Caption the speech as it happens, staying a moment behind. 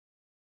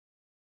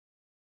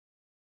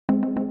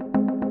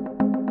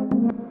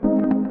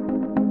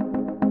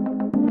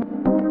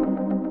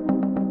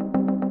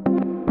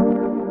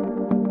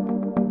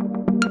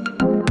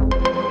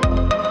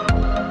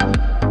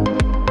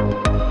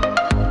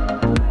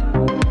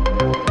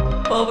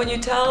Well, when you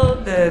tell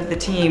the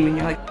team and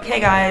you're like,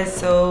 hey guys,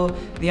 so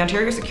the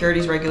Ontario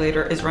Securities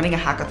Regulator is running a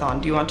hackathon.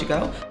 Do you want to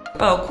go?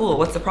 Oh, cool.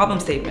 What's the problem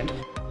statement?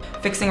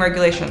 Fixing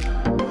regulation.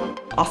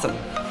 Awesome.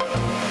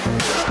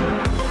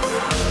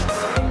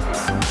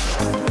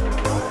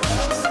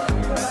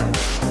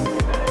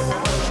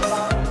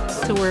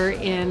 So we're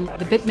in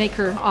the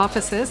BitMaker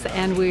offices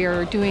and we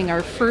are doing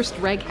our first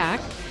RegHack,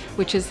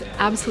 which is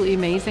absolutely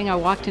amazing. I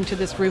walked into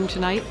this room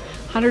tonight,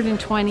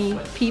 120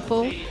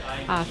 people,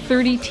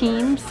 30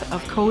 teams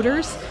of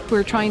coders who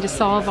are trying to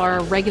solve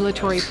our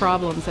regulatory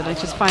problems, and I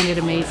just find it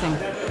amazing.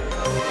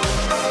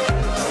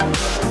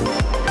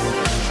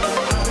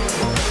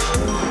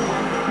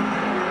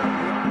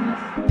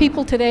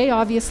 People today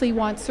obviously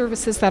want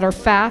services that are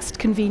fast,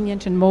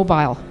 convenient, and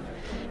mobile.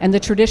 And the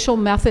traditional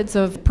methods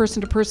of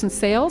person-to-person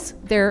sales,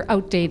 they're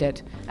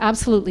outdated,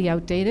 absolutely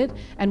outdated,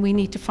 and we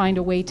need to find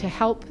a way to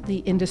help the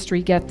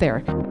industry get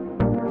there.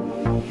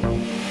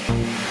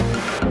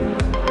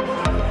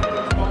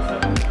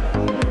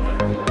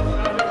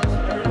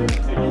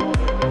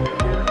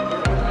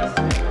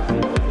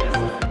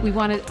 We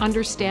want to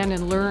understand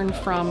and learn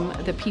from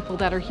the people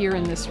that are here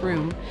in this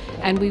room,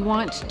 and we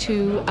want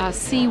to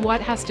see what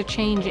has to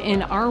change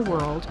in our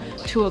world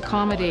to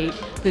accommodate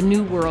the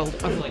new world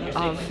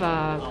of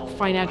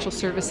financial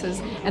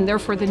services and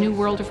therefore the new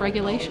world of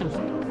regulation.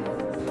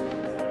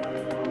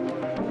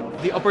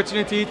 The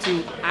opportunity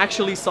to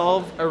actually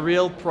solve a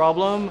real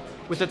problem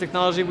with the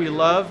technology we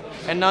love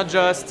and not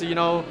just,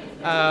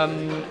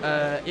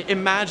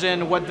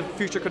 imagine what the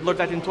future could look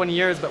like in 20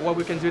 years, but what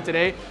we can do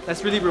today,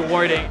 that's really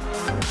rewarding.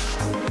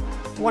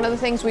 One of the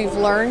things we've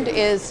learned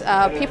is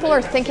people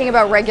are thinking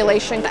about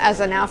regulation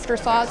as an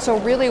afterthought. So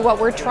really what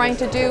we're trying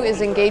to do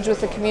is engage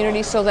with the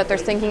community so that they're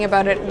thinking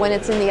about it when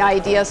it's in the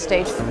idea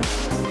stage.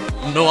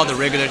 No other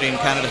regulator in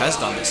Canada has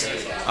done this.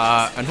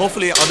 And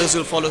hopefully others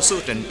will follow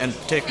suit and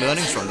take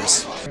learnings from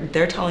this.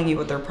 They're telling you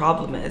what their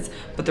problem is,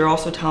 but they're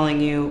also telling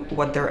you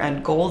what their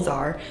end goals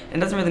are. And it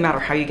doesn't really matter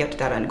how you get to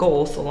that end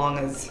goal so long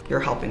as you're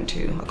helping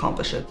to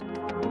accomplish it.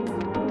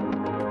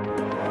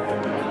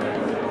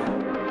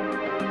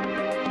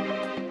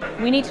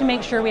 We need to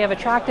make sure we have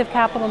attractive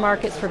capital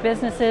markets for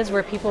businesses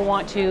where people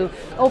want to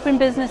open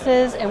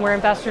businesses and where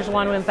investors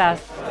want to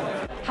invest.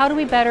 How do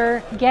we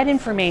better get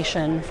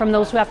information from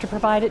those who have to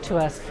provide it to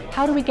us?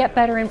 How do we get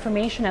better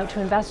information out to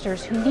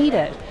investors who need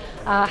it?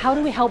 How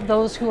do we help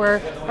those who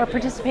are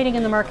participating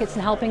in the markets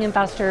and helping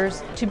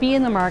investors to be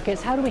in the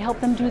markets? How do we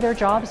help them do their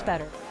jobs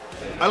better?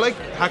 I like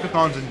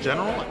hackathons in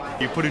general.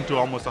 You're put into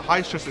almost a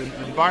high-stress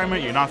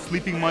environment, you're not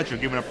sleeping much, you're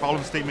given a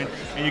problem statement,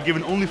 and you're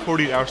given only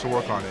 48 hours to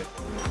work on it.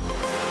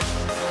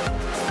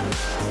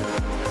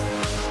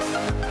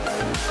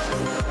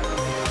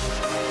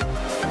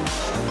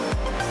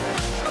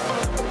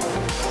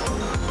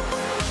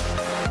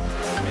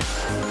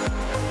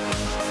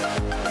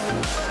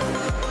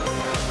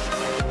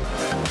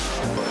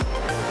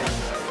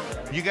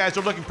 You guys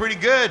are looking pretty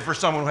good for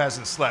someone who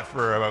hasn't slept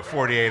for about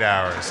 48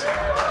 hours.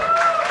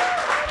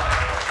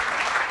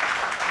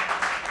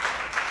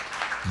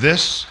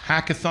 This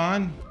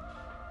hackathon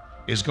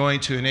is going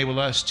to enable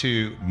us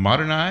to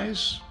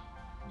modernize,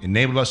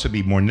 enable us to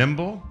be more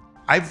nimble.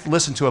 I've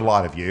listened to a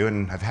lot of you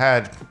and I've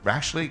had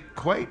actually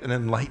quite an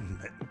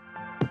enlightenment.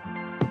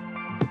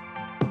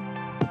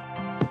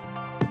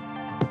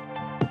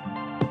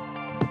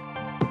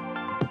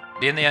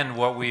 In the end,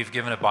 what we've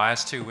given a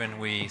bias to when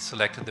we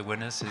selected the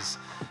winners is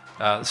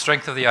the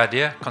strength of the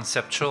idea,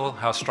 conceptual,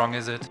 how strong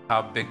is it,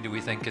 how big do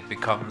we think it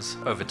becomes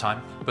over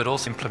time, but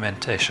also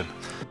implementation.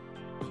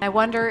 I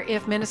wonder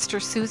if Minister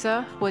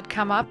Sousa would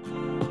come up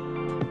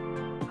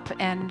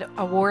and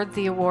award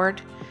the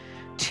award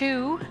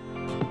to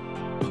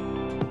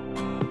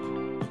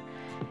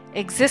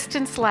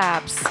Existence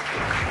Labs.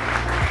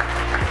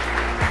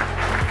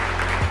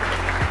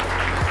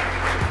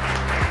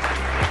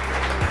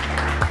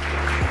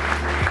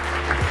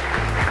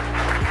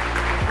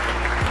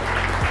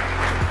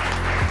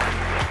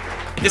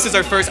 This is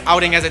our first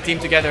outing as a team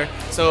together.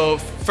 So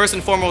first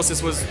and foremost,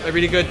 this was a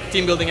really good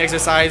team building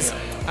exercise.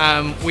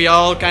 We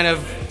all kind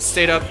of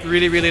stayed up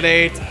really, really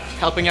late,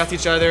 helping out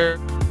each other.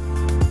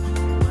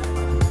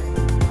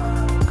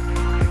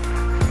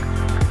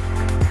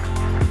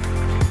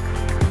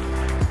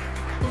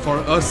 For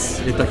us,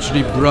 it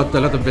actually brought a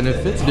lot of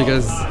benefits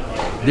because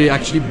they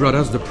actually brought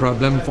us the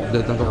problem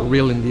that are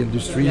real in the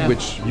industry,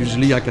 which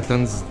usually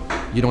hackathons,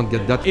 you don't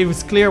get that. It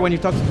was clear when you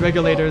talk to the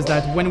regulators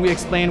that when we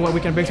explain what we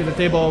can bring to the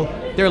table,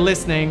 they're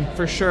listening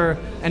for sure,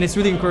 and it's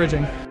really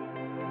encouraging.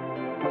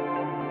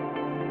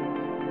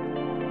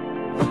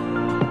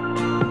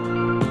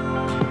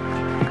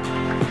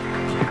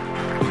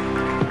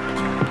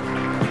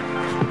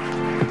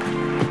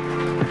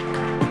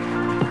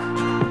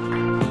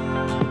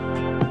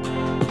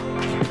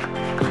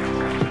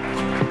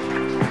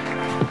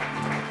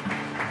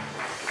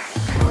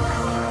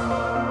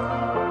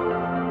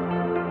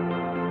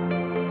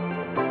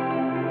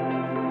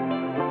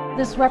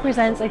 This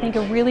represents, I think,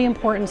 a really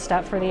important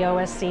step for the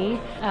OSC.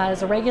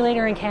 As a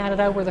regulator in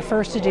Canada, we're the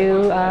first to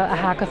do a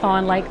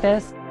hackathon like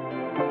this.